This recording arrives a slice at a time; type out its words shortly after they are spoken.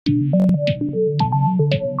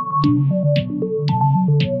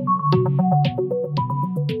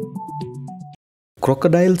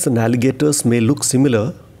Crocodiles and alligators may look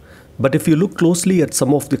similar, but if you look closely at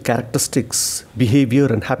some of the characteristics, behavior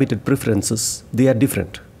and habitat preferences, they are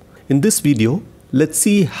different. In this video, let's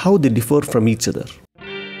see how they differ from each other.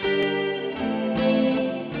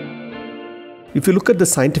 If you look at the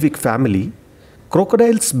scientific family,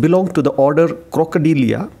 crocodiles belong to the order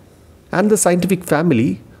Crocodilia and the scientific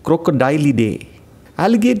family Crocodylidae.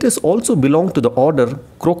 Alligators also belong to the order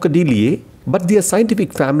Crocodiliae, but their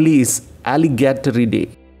scientific family is Alligatoridae.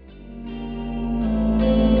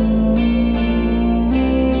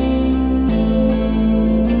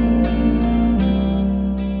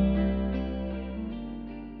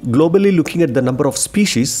 Globally, looking at the number of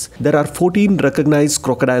species, there are 14 recognized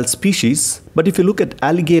crocodile species, but if you look at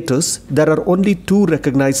alligators, there are only 2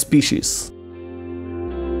 recognized species.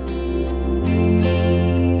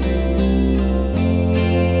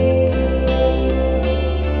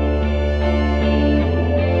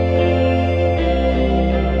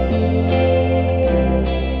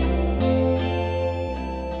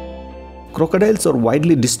 Crocodiles are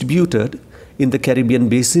widely distributed in the Caribbean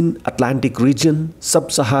Basin, Atlantic region,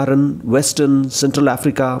 Sub-Saharan, Western, Central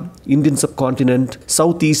Africa, Indian subcontinent,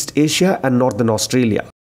 Southeast Asia and Northern Australia.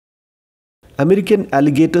 American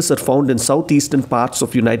alligators are found in southeastern parts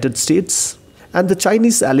of United States, and the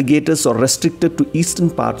Chinese alligators are restricted to eastern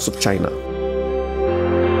parts of China.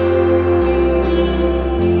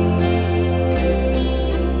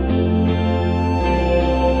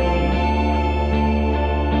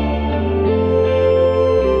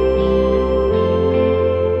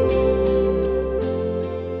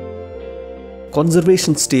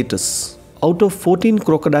 Conservation status. Out of 14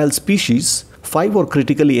 crocodile species, 5 are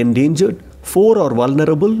critically endangered, 4 are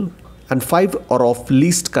vulnerable, and 5 are of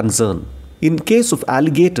least concern. In case of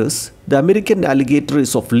alligators, the American alligator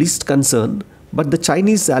is of least concern, but the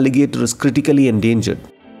Chinese alligator is critically endangered.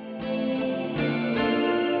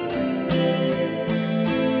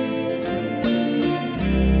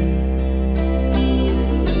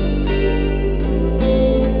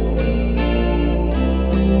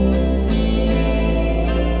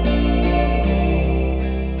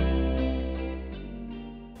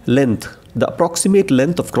 Length. The approximate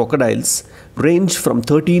length of crocodiles range from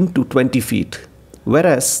 13 to 20 feet,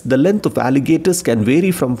 whereas the length of alligators can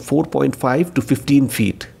vary from 4.5 to 15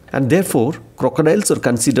 feet, and therefore crocodiles are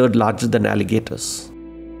considered larger than alligators.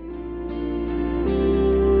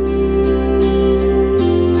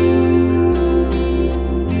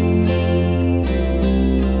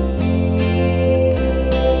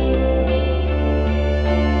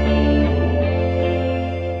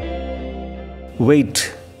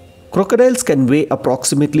 Weight. Crocodiles can weigh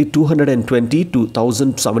approximately 220 to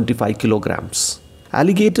 1075 kilograms.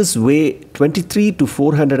 Alligators weigh 23 to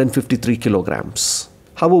 453 kilograms.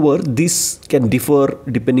 However, this can differ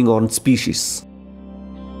depending on species.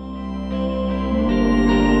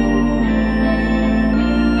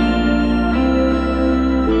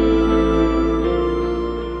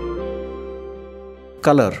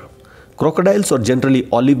 Color. Crocodiles are generally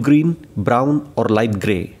olive green, brown or light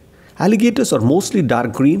grey. Alligators are mostly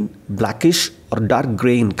dark green, blackish or dark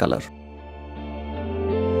grey in color.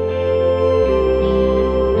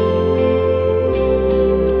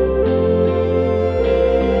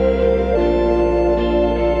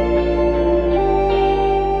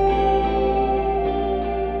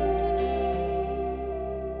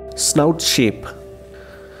 Snout shape.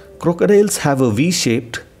 Crocodiles have a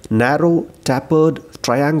V-shaped, narrow, tapered,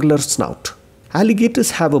 triangular snout.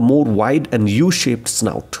 Alligators have a more wide and U-shaped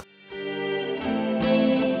snout.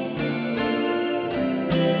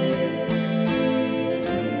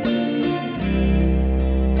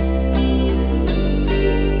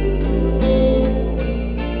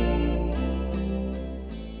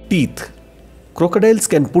 Teeth. Crocodiles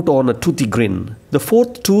can put on a toothy grin. The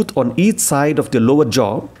 4th tooth on each side of their lower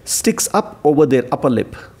jaw sticks up over their upper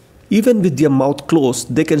lip. Even with their mouth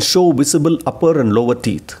closed, they can show visible upper and lower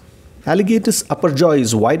teeth. Alligators' upper jaw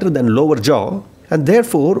is wider than lower jaw, and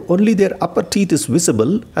therefore only their upper teeth is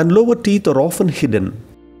visible and lower teeth are often hidden.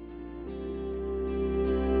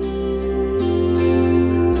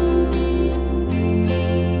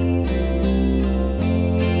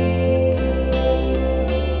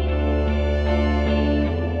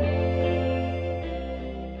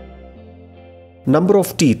 Number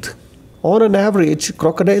of teeth. On an average,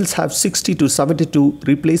 crocodiles have 60 to 72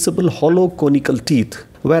 replaceable hollow conical teeth,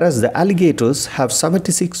 whereas the alligators have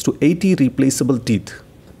 76 to 80 replaceable teeth.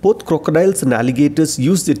 Both crocodiles and alligators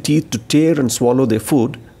use their teeth to tear and swallow their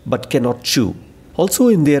food, but cannot chew. Also,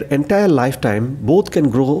 in their entire lifetime, both can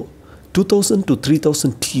grow 2000 to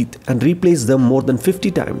 3000 teeth and replace them more than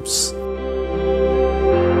 50 times.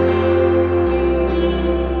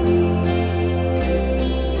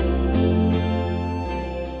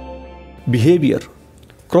 Behavior.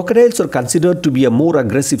 Crocodiles are considered to be a more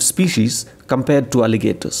aggressive species compared to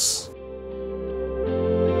alligators.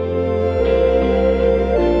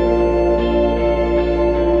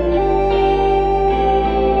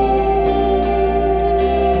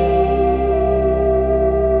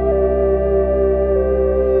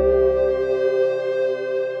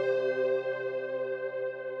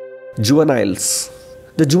 Juveniles.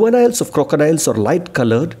 The juveniles of crocodiles are light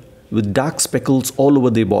colored with dark speckles all over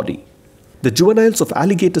their body. The juveniles of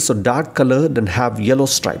alligators are dark colored and have yellow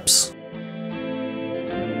stripes.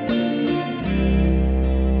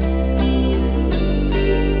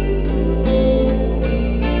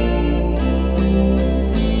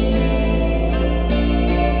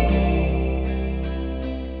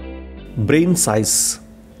 Brain size.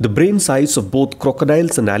 The brain size of both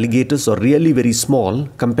crocodiles and alligators are really very small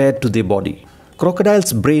compared to their body.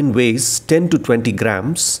 Crocodile's brain weighs 10 to 20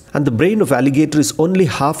 grams and the brain of alligator is only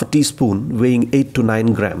half a teaspoon, weighing 8 to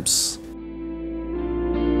 9 grams.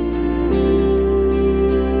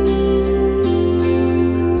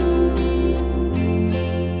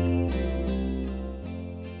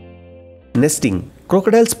 Nesting.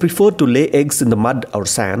 Crocodiles prefer to lay eggs in the mud or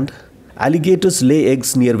sand. Alligators lay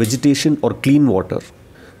eggs near vegetation or clean water.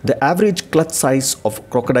 The average clutch size of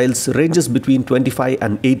crocodiles ranges between 25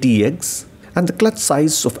 and 80 eggs, and the clutch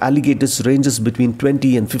size of alligators ranges between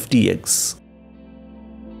 20 and 50 eggs.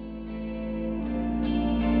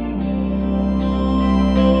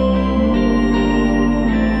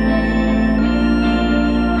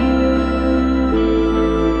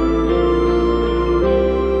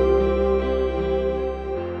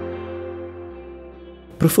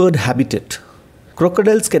 Preferred habitat.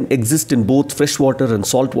 Crocodiles can exist in both freshwater and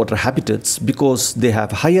saltwater habitats because they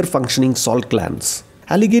have higher functioning salt glands.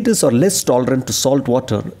 Alligators are less tolerant to salt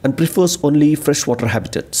water and prefers only freshwater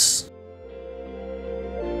habitats.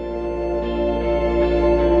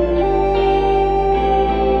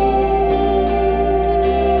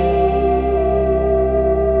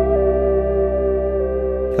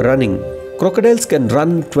 Running. Crocodiles can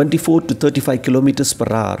run 24 to 35 kilometers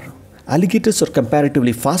per hour. Alligators are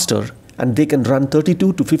comparatively faster and they can run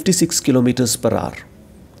 32 to 56 kilometers per hour.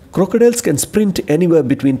 Crocodiles can sprint anywhere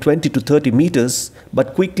between 20 to 30 meters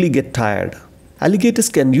but quickly get tired. Alligators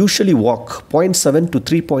can usually walk 0.7 to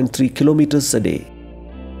 3.3 kilometers a day.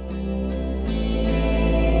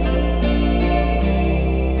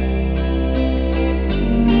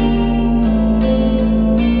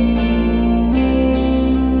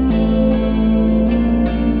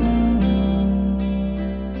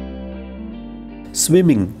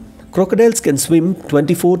 Swimming. Crocodiles can swim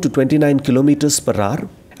 24 to 29 kilometers per hour,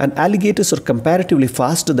 and alligators are comparatively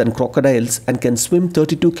faster than crocodiles and can swim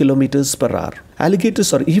 32 kilometers per hour.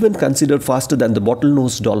 Alligators are even considered faster than the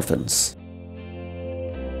bottlenose dolphins.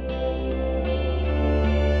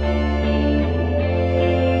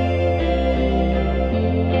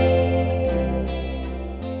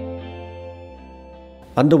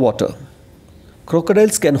 Underwater.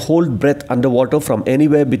 Crocodiles can hold breath underwater from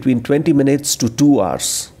anywhere between 20 minutes to 2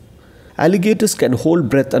 hours. Alligators can hold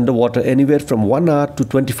breath underwater anywhere from 1 hour to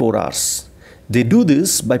 24 hours. They do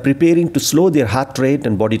this by preparing to slow their heart rate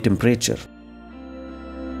and body temperature.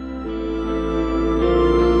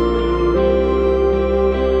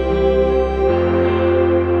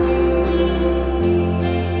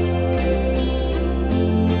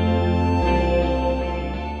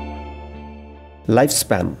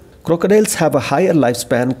 Lifespan. Crocodiles have a higher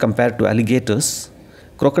lifespan compared to alligators.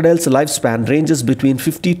 Crocodiles' lifespan ranges between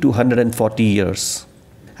 50 to 140 years.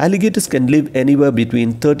 Alligators can live anywhere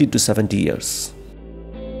between 30 to 70 years.